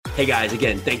Hey guys,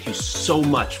 again, thank you so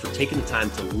much for taking the time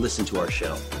to listen to our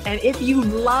show. And if you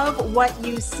love what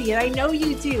you see, and I know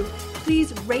you do,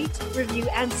 please rate, review,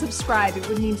 and subscribe. It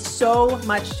would mean so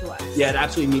much to us. Yeah, it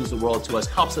absolutely means the world to us,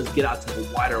 helps us get out to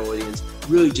the wider audience,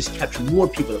 really just capture more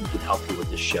people that we can help you with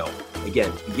this show.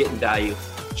 Again, if you're getting value,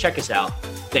 check us out.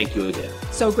 Thank you again.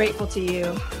 So grateful to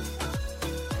you.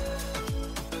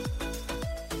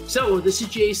 So this is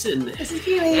Jason. This is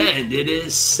Keely. And it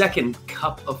is Second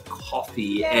Cup of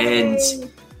Coffee. Yay.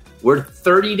 And we're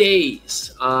 30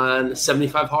 days on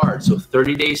 75 Hard. So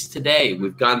 30 days today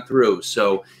we've gone through.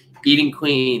 So eating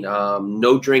clean,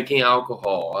 no drinking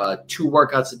alcohol, 2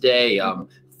 workouts a day,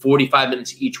 45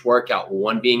 minutes each workout,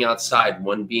 one being outside,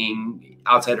 one being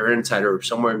outside or inside or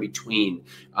somewhere in between.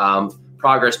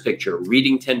 Progress picture,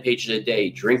 reading 10 pages a day,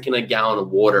 drinking a gallon of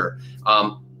water.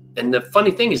 And the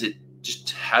funny thing is it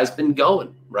just has been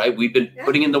going, right? We've been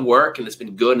putting in the work and it's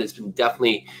been good. And it's been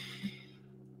definitely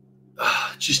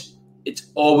it's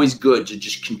always good to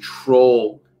just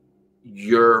control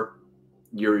yourself,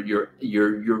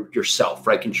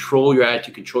 right? Control your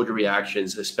attitude, control your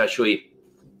reactions, especially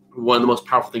one of the most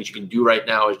powerful things you can do right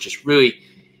now is just really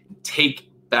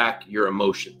take back your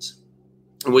emotions.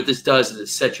 And what this does is it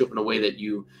sets you up in a way that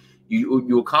you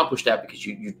accomplish that because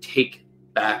you take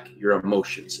back your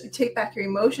emotions. You take back your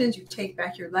emotions, you take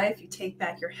back your life, you take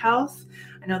back your health.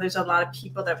 I know there's a lot of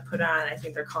people that put on, I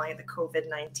think they're calling it the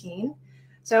COVID-19.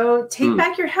 So take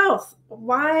back your health.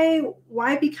 Why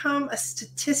become a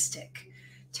statistic?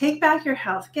 Take back your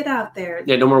health. Get out there.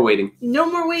 Yeah, no more waiting. No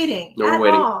more waiting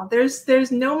all.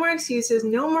 There's no more excuses,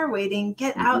 no more waiting.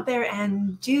 Get out there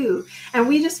and do. And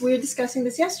we were discussing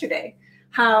this yesterday,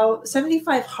 how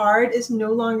 75 Hard is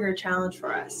no longer a challenge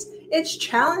for us. It's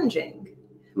challenging.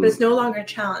 But it's no longer a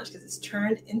challenge because it's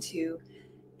turned into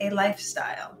a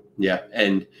lifestyle. Yeah.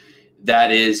 And that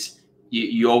is,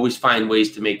 you always find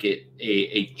ways to make it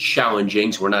a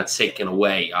challenging, so we're not taking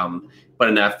away. But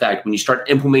in that fact, when you start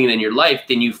implementing it in your life,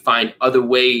 then you find other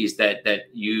ways that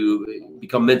you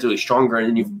become mentally stronger and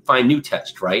then you find new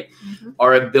tests, right?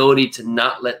 Our ability to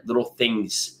not let little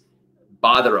things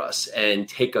bother us and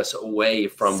take us away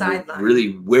from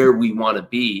really where we want to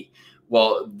be.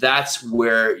 Well, that's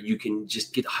where you can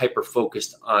just get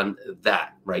hyper-focused on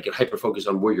that, right? Get hyper-focused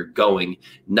on where you're going,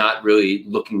 not really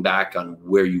looking back on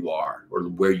where you are or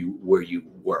where you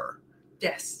were.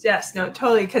 Yes, no,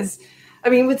 totally. Because, I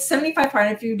mean, with 75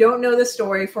 Hard, if you don't know the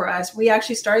story for us, we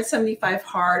actually started 75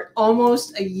 Hard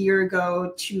almost a year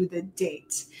ago to the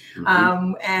date.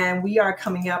 And we are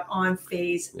coming up on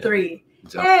phase 3.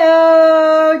 So,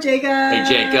 hey, Jacob. Hey,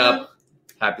 Jacob.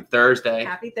 Happy Thursday.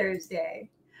 Happy Thursday.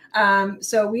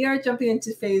 So we are jumping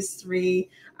into phase 3.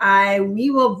 We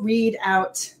will read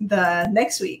out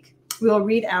next week. We will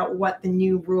read out what the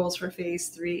new rules for phase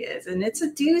 3 is. And it's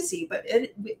a doozy, but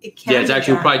it can. Yeah, it's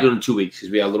actually we're probably doing it in 2 weeks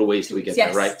because we have a little ways till we get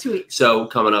there, right? 2 weeks. So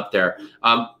coming up there.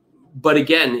 But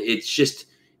again,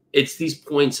 it's these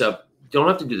points of don't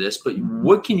have to do this, but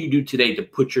what can you do today to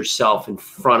put yourself in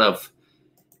front of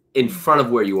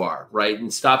where you are, right?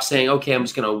 And stop saying, okay, I'm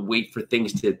just going to wait for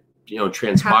things to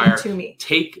transpire. Happen to me.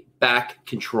 Take back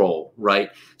control, right?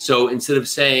 So instead of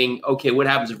saying, okay, what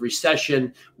happens if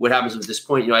recession? What happens at this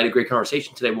point? I had a great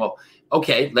conversation today. Well,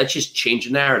 okay, let's just change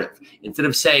the narrative. Instead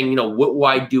of saying, what will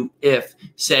I do if,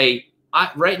 say,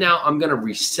 right now I'm going to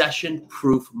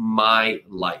recession-proof my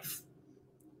life.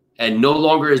 And no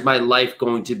longer is my life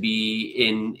going to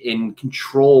be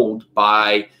controlled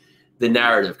by the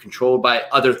narrative, controlled by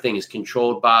other things,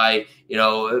 controlled by,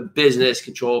 business,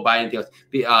 controlled by anything else,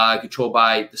 controlled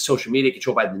by the social media,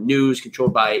 controlled by the news,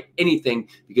 controlled by anything,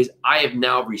 because I have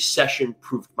now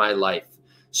recession-proofed my life.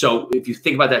 So if you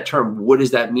think about that term, what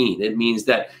does that mean? It means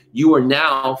that you are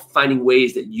now finding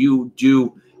ways that you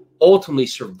do ultimately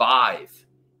survive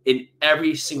in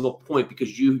every single point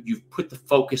because you've put the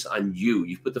focus on you.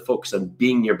 You've put the focus on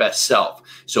being your best self.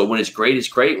 So when it's great, it's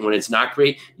great. And when it's not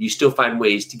great, you still find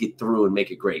ways to get through and make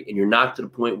it great. And you're not to the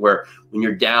point where when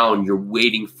you're down, you're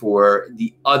waiting for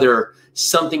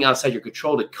something outside your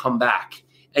control to come back.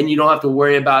 And you don't have to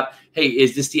worry about, hey,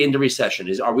 is this the end of recession?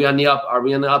 Are we on the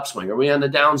upswing? Are we on the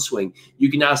downswing?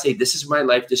 You can now say, this is my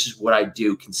life. This is what I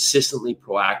do consistently,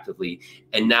 proactively.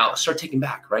 And now start taking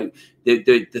back, right?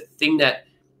 The thing that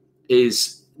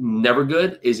is never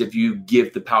good is if you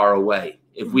give the power away.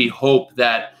 If we hope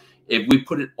that if we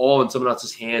put it all in someone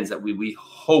else's hands, that we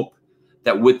hope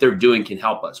that what they're doing can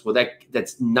help us. Well,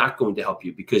 that's not going to help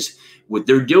you because what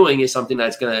they're doing is something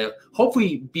that's going to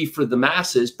hopefully be for the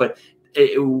masses, but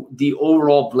the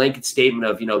overall blanket statement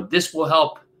of, this will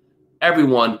help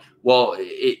everyone. Well,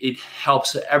 it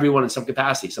helps everyone in some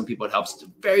capacity. Some people it helps a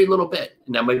very little bit,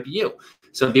 and that might be you.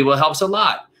 Some people it helps a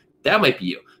lot. That might be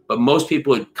you. But most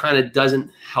people, it kind of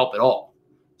doesn't help at all.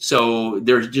 So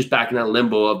they're just back in that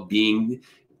limbo of being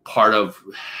part of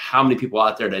how many people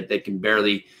out there that they can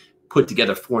barely put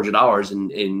together $400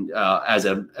 in as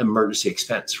an emergency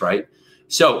expense, right?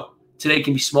 So today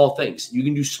can be small things. You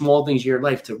can do small things in your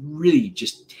life to really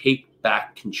just take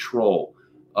back control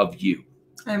of you.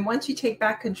 And once you take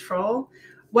back control,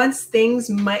 once things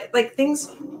more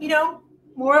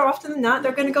often than not,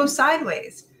 they're going to go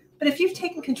sideways. But if you've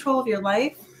taken control of your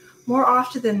life, more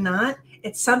often than not,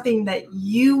 it's something that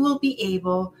you will be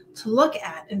able to look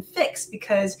at and fix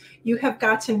because you have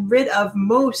gotten rid of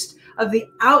most of the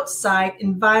outside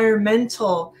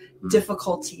environmental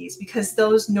difficulties because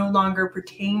those no longer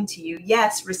pertain to you.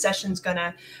 Yes, recession's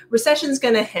gonna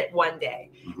hit one day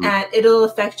and it'll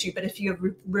affect you. But if you have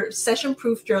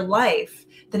recession-proofed your life,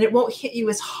 then it won't hit you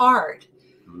as hard.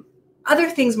 Other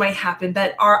things might happen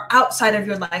that are outside of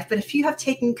your life. But if you have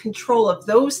taken control of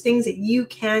those things that you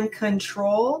can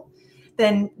control,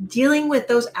 then dealing with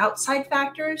those outside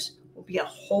factors will be a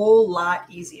whole lot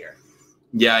easier.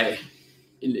 Yeah,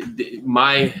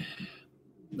 I'm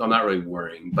not really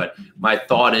worrying, but my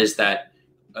thought is that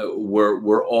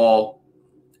we're all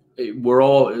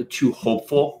too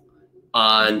hopeful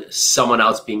on someone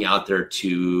else being out there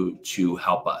to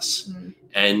help us.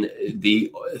 And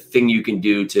the thing you can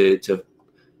do to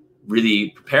really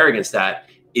prepare against that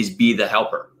is be the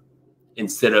helper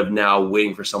instead of now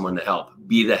waiting for someone to help.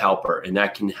 Be the helper, and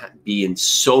that can be in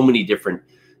so many different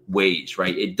ways,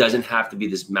 right? It doesn't have to be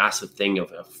this massive thing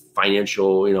of a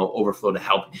financial, overflow to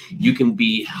help. You can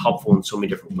be helpful in so many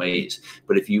different ways.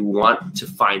 But if you want to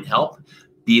find help,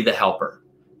 be the helper,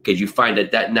 because you find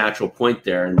that natural point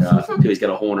there. And he's got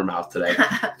a hole in her mouth today.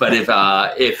 But if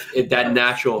that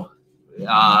natural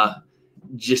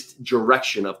just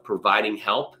direction of providing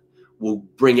help will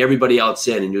bring everybody else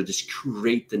in, and you'll just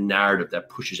create the narrative that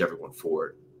pushes everyone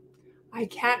forward. I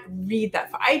can't read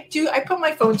that far. I put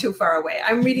my phone too far away.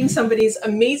 I'm reading somebody's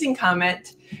amazing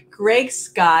comment. Greg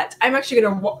Scott. I'm actually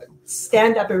going to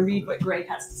stand up and read what Greg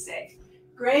has to say.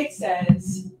 Greg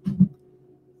says,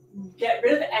 get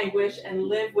rid of anguish and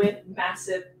live with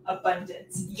massive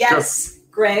abundance. Yes, sure.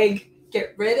 Greg,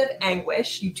 get rid of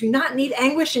anguish. You do not need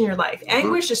anguish in your life.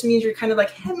 Anguish just means you're kind of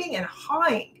like hemming and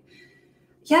hawing.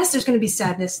 Yes, there's going to be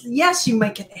sadness. Yes, you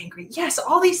might get angry. Yes,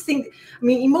 all these things.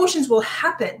 Emotions will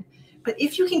happen. But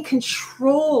if you can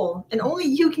control, and only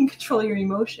you can control your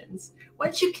emotions,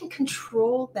 once you can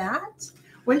control that,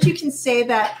 once you can say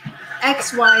that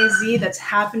X, Y, Z that's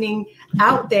happening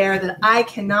out there that I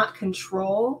cannot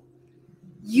control,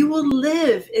 you will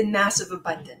live in massive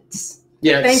abundance.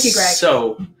 Yeah. Thank you, Greg.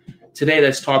 So today,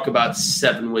 let's talk about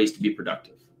 7 ways to be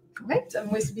productive. Okay, 7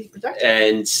 ways to be productive.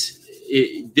 And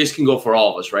this can go for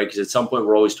all of us, right? Because at some point,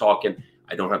 we're always talking,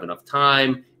 I don't have enough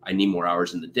time. I need more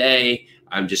hours in the day.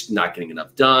 I'm just not getting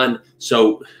enough done.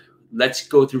 So let's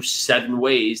go through 7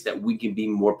 ways that we can be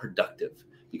more productive,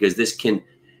 because this can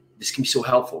be so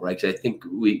helpful, right? Because I think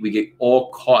we get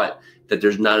all caught that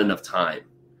there's not enough time,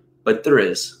 but there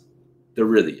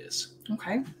really is.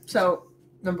 Okay. So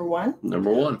number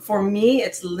one, for me,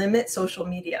 it's limit social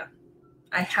media.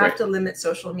 I have to limit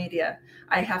social media.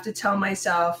 I have to tell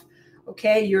myself,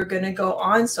 okay, you're going to go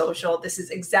on social. This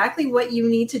is exactly what you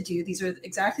need to do. These are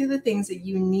exactly the things that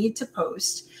you need to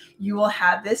post. You will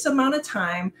have this amount of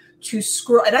time to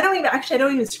scroll. And I don't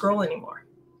even scroll anymore.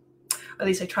 At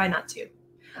least I try not to.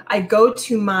 I go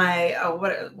to my,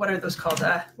 what are those called?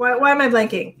 Why am I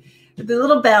blanking? The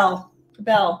little bell.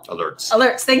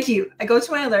 Alerts. Thank you. I go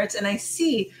to my alerts and I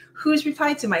see who's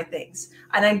replied to my things.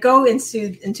 And I go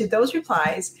into those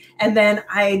replies, and then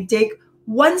I dig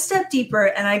one step deeper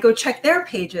and I go check their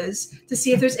pages to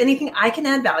see if there's anything I can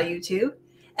add value to.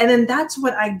 And then that's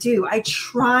what I do. I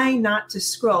try not to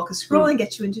scroll, because scrolling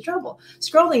gets you into trouble.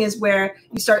 Scrolling is where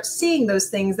you start seeing those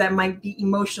things that might be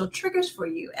emotional triggers for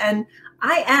you. And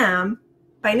I am,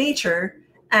 by nature,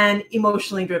 an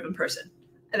emotionally driven person.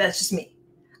 And that's just me.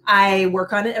 I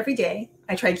work on it every day.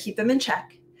 I try to keep them in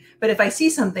check. But if I see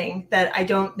something that I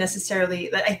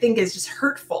think is just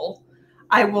hurtful,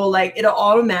 it'll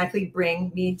automatically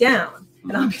bring me down.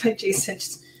 And I'll be like, Jason,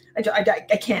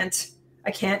 I can't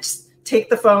just take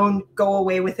the phone, go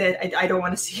away with it. I don't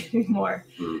want to see it anymore.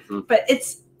 But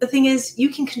the thing is, you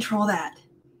can control that.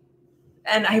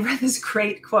 And I read this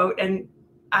great quote, and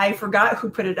I forgot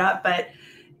who put it up, but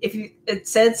it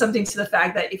said something to the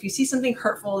fact that if you see something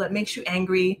hurtful that makes you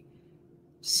angry,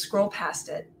 scroll past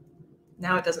it.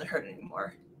 Now it doesn't hurt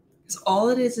anymore. Because all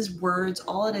it is words,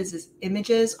 all it is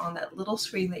images on that little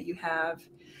screen that you have,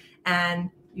 and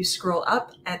you scroll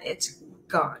up and it's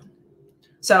gone.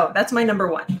 So that's my number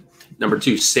 1. Number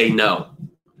 2, say no.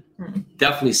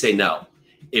 Definitely say no.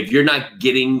 If you're not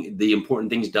getting the important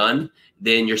things done,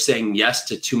 then you're saying yes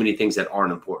to too many things that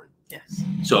aren't important. Yes.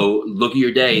 So look at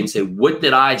your day and say, what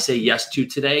did I say yes to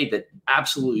today that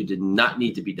absolutely did not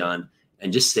need to be done?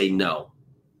 And just say no.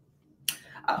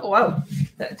 Whoa,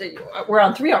 we're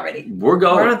on 3 already. We're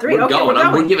going. We're on 3. We're okay, going. we're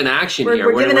going. We're giving action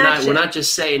here. We're not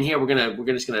just saying here.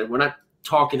 We're not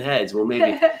talking heads. We're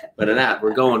maybe, but in that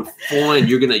we're going full in.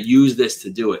 You're going to use this to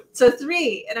do it. So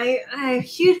 3, and I'm a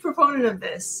huge proponent of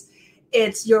this.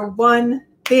 It's your one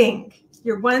thing.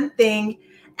 Your one thing,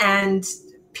 and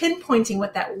pinpointing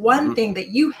what that one thing that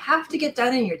you have to get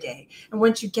done in your day. And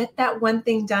once you get that one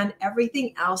thing done,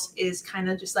 everything else is kind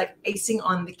of just like icing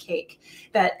on the cake,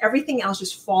 that everything else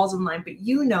just falls in line. But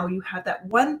you know, you have that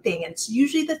one thing, and it's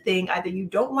usually the thing either you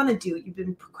don't want to do, you've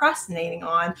been procrastinating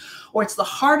on, or it's the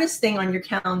hardest thing on your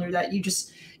calendar that you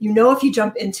just, you know, if you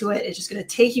jump into it, it's just going to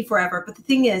take you forever. But the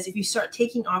thing is, if you start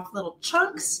taking off little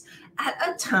chunks at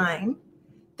a time,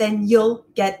 then you'll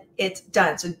get it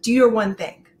done. So do your one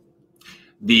thing.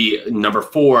 The number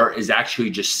 4 is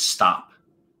actually just stop,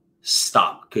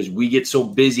 because we get so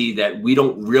busy that we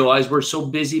don't realize we're so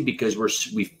busy because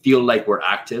we feel like we're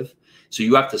active. So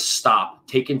you have to stop,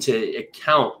 take into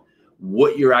account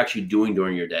what you're actually doing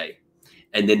during your day,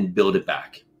 and then build it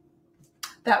back.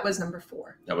 That was number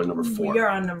 4. That was number 4. We are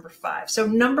on number 5. So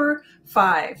number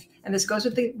 5, and this goes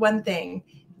with the one thing,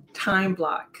 time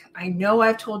block. I know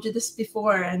I've told you this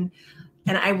before, and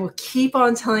I will keep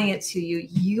on telling it to you.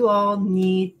 You all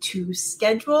need to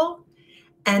schedule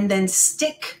and then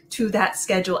stick to that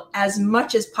schedule as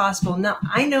much as possible. Now,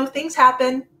 I know things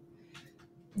happen.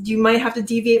 You might have to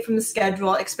deviate from the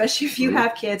schedule, especially if you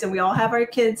have kids, and we all have our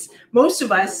kids. Most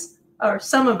of us, or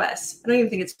some of us, I don't even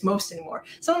think it's most anymore.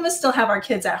 Some of us still have our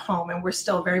kids at home, and we're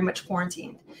still very much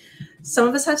quarantined. Some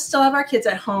of us still have our kids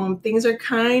at home. Things are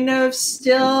kind of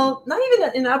still not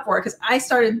even in uproar, because I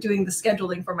started doing the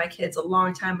scheduling for my kids a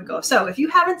long time ago. So if you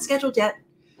haven't scheduled yet,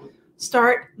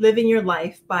 start living your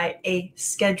life by a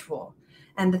schedule.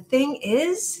 And the thing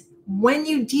is, when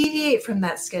you deviate from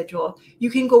that schedule, you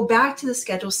can go back to the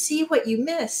schedule, see what you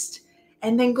missed,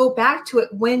 and then go back to it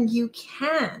when you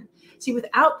can. See,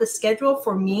 without the schedule,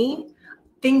 for me,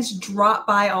 things drop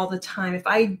by all the time. If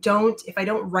I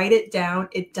don't write it down,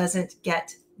 it doesn't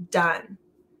get done.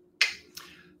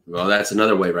 Well, that's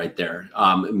another way right there.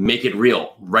 Make it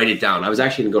real. Write it down. I was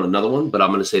actually going to go to another one, but I'm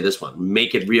going to say this one.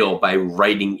 Make it real by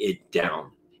writing it down.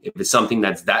 If it's something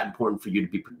that's that important for you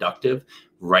to be productive,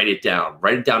 write it down.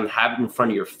 Write it down and have it in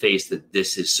front of your face that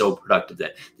this is so productive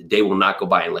that the day will not go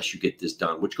by unless you get this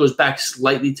done, which goes back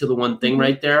slightly to the one thing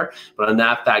right there. But on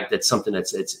that fact, that's something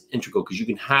it's integral, because you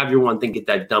can have your one thing, get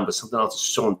that done, but something else is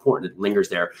so important, it lingers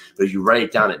there. But if you write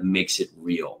it down, it makes it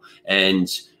real. And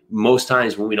most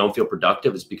times when we don't feel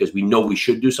productive, it's because we know we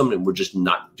should do something and we're just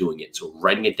not doing it. So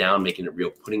writing it down, making it real,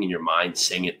 putting it in your mind,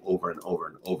 saying it over and over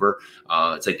and over.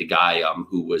 It's like the guy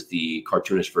who was the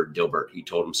cartoonist for Dilbert. He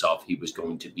told himself he was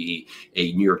going to be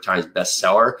a New York Times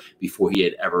bestseller before he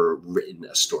had ever written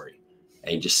a story.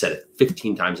 And he just said it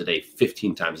 15 times a day,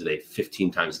 15 times a day,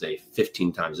 15 times a day,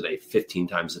 15 times a day, 15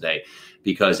 times a day,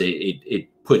 because it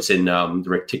puts in the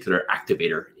reticular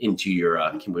activator into your,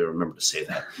 can we remember to say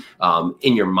that,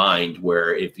 in your mind,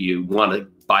 where if you want to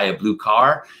buy a blue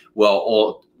car,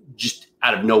 well, just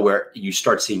out of nowhere, you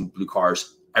start seeing blue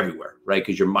cars everywhere, right?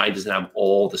 Because your mind doesn't have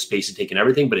all the space to take in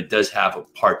everything, but it does have a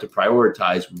part to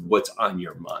prioritize what's on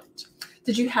your mind.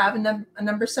 Did you have a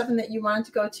number 7 that you wanted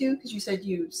to go to? Because you said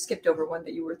you skipped over one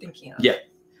that you were thinking of. Yeah.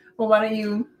 Well, why don't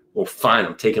you? Well, fine.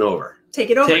 I'm taking over. Take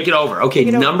it over. Take it over. Okay,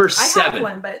 number 7. I have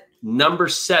one, but number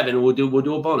 7, we'll do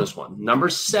a bonus one. Number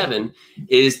 7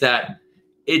 is that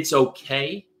it's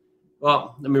okay.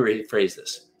 Well, let me rephrase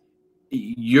this.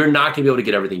 You're not going to be able to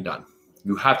get everything done.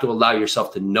 You have to allow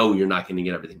yourself to know you're not going to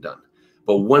get everything done.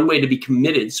 But one way to be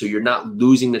committed, so you're not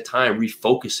losing the time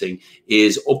refocusing,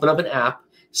 is open up an app,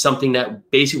 something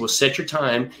that basically will set your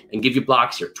time and give you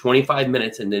blocks here, 25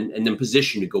 minutes, and then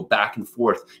position to go back and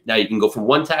forth. Now you can go from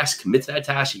one task, commit to that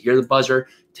task, you hear the buzzer,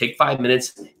 take 5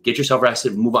 minutes, get yourself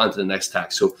rested, move on to the next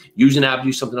task. So use an app,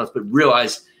 use something else, but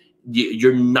realize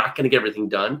you're not going to get everything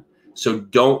done. So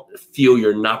don't feel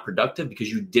you're not productive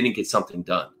because you didn't get something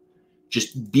done.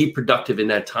 Just be productive in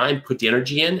that time, put the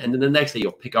energy in, and then the next day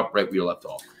you'll pick up right where you left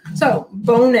off. So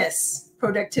bonus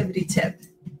productivity tip.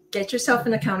 Get yourself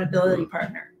an accountability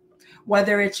partner,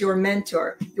 whether it's your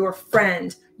mentor, your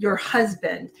friend, your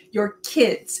husband, your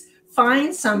kids.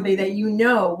 Find somebody that you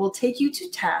know will take you to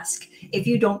task if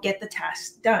you don't get the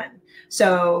task done.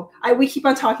 So we keep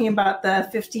on talking about the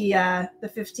 50,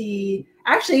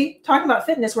 actually talking about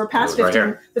fitness. We're past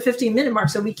 15, the 15-minute mark,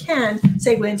 so we can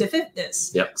segue into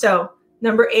fitness. Yep. So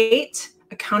Number 8,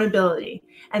 accountability.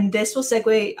 And this will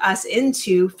segue us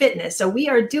into fitness. So we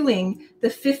are doing the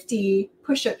 50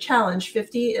 push-up challenge,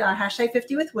 hashtag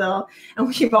 50 with Will. And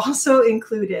we've also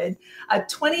included a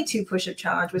 22 push-up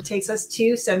challenge, which takes us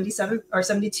to 77 or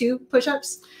 72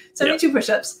 push-ups, 72 yep.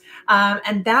 push-ups.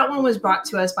 And that one was brought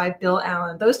to us by Bill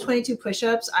Allen. Those 22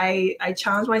 push-ups, I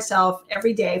challenge myself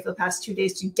every day for the past 2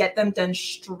 days to get them done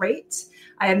straight.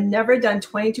 I have never done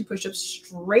 22 push-ups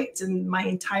straight in my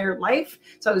entire life.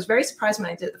 So I was very surprised when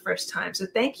I did it the first time. So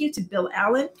thank you to Bill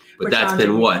Allen. But that's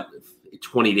been what?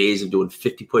 20 days of doing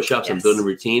 50 push-ups yes. and building a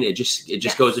routine. It just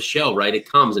yes. goes to show, right? It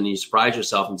comes and you surprise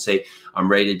yourself and say, I'm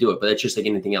ready to do it. But that's just like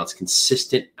anything else.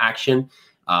 Consistent action.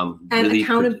 And really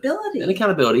accountability. And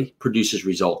accountability produces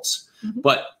results. Mm-hmm.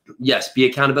 But yes, be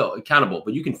accountable.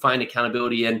 But you can find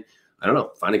accountability in, I don't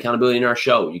know, find accountability in our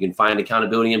show. You can find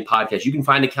accountability in podcasts. You can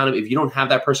find accountability. If you don't have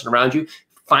that person around you,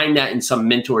 find that in some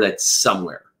mentor that's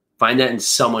somewhere. Find that in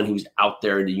someone who's out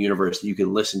there in the universe that you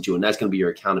can listen to. And that's going to be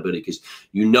your accountability, because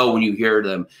you know when you hear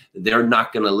them, they're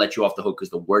not going to let you off the hook,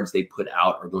 because the words they put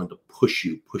out are going to push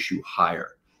you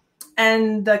higher.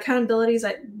 And the accountability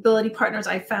partners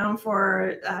I found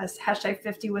for hashtag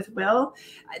 50 with Will,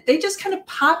 they just kind of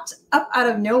popped up out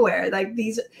of nowhere. Like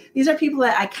these are people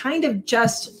that I kind of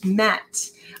just met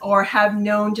or have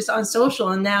known just on social.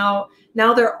 And now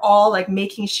they're all like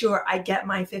making sure I get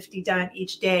my 50 done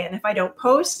each day. And if I don't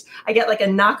post, I get like a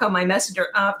knock on my messenger.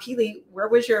 Peely, where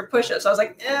was your push-ups? So I was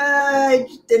like, I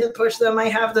didn't push them. I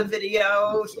have the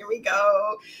video. Here we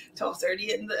go.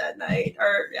 12:30 at night.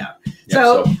 Or yeah.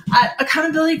 So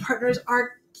accountability partners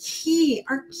are key.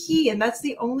 And that's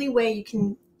the only way you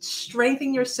can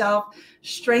strengthen yourself,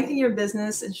 strengthen your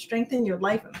business, and strengthen your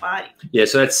life and body. Yeah,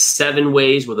 so that's 7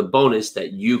 ways with a bonus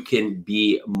that you can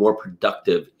be more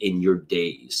productive in your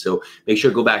days. So make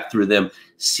sure to go back through them,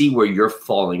 see where you're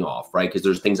falling off, right? Because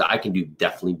there's things I can do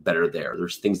definitely better there.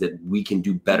 There's things that we can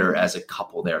do better as a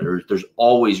couple there. There's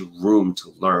always room to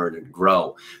learn and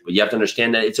grow. But you have to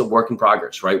understand that it's a work in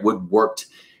progress, right? What worked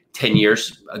 10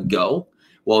 years ago,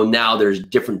 well, now there's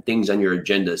different things on your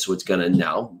agenda, so it's going to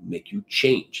now make you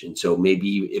change. And so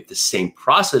maybe if the same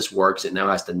process works, it now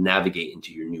has to navigate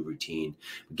into your new routine.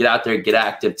 Get out there, get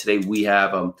active. Today we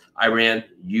have, I ran,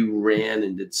 you ran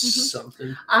and did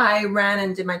something. I ran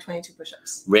and did my 22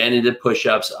 push-ups. Ran and did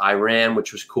push-ups. I ran,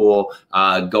 which was cool.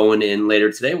 Going in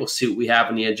later today, we'll see what we have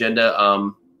on the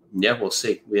agenda. Yeah, we'll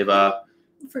see. We have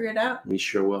figure it out. We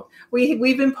sure will.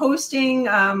 We've been posting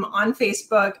on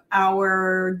Facebook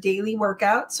our daily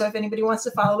workout. So if anybody wants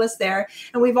to follow us there,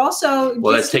 and we've also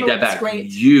let's take that back.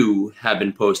 You have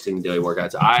been posting daily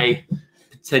workouts. I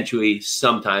potentially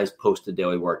sometimes post a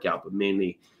daily workout, but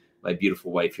mainly my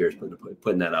beautiful wife here is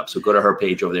putting that up. So go to her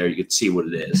page over there. You can see what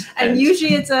it is. And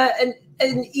usually it's an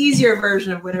easier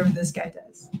version of whatever this guy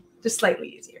does, just slightly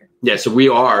easier. Yeah, so we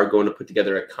are going to put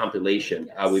together a compilation.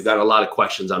 Yes. We've got a lot of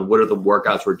questions on what are the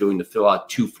workouts we're doing to fill out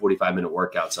 2 45-minute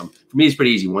workouts. For me, it's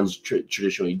pretty easy. One's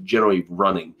generally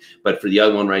running. But for the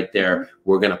other one right there,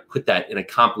 we're going to put that in a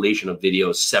compilation of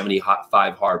videos,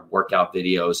 75 hard workout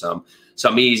videos,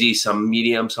 some easy, some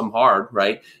medium, some hard,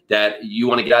 right? That you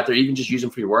want to get out there, even just use them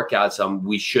for your workouts.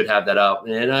 We should have that up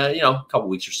in a couple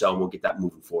weeks or so, and we'll get that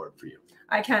moving forward for you.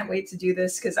 I can't wait to do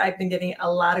this, because I've been getting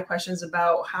a lot of questions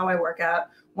about how I work out,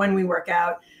 when we work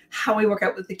out, how we work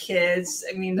out with the kids.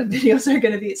 I mean, some of the videos are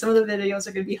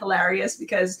going to be hilarious,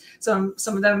 because some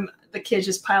of them, the kids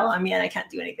just pile on me and I can't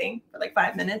do anything for like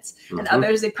 5 minutes. And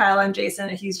others, they pile on Jason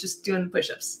and he's just doing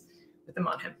push-ups with them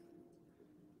on him.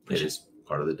 It is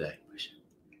part of the day.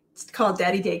 It's called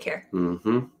Daddy Daycare.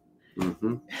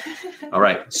 All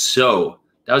right. So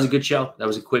that was a good show. That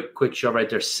was a quick show right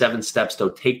there. 7 steps, though.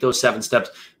 Take those 7 steps,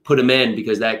 put them in,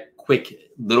 because that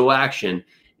quick little action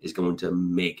is going to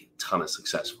make a ton of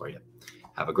success for you.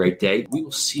 Have a great day. We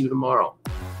will see you tomorrow.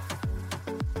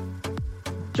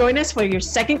 Join us for your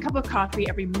second cup of coffee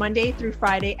every Monday through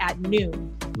Friday at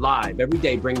noon. Live every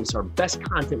day, bringing us our best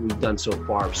content we've done so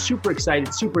far. Super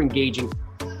excited, super engaging.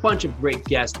 Bunch of great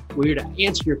guests. We're here to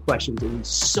answer your questions, and we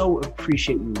so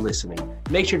appreciate you listening.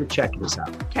 Make sure to check this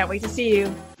out. Can't wait to see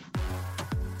you.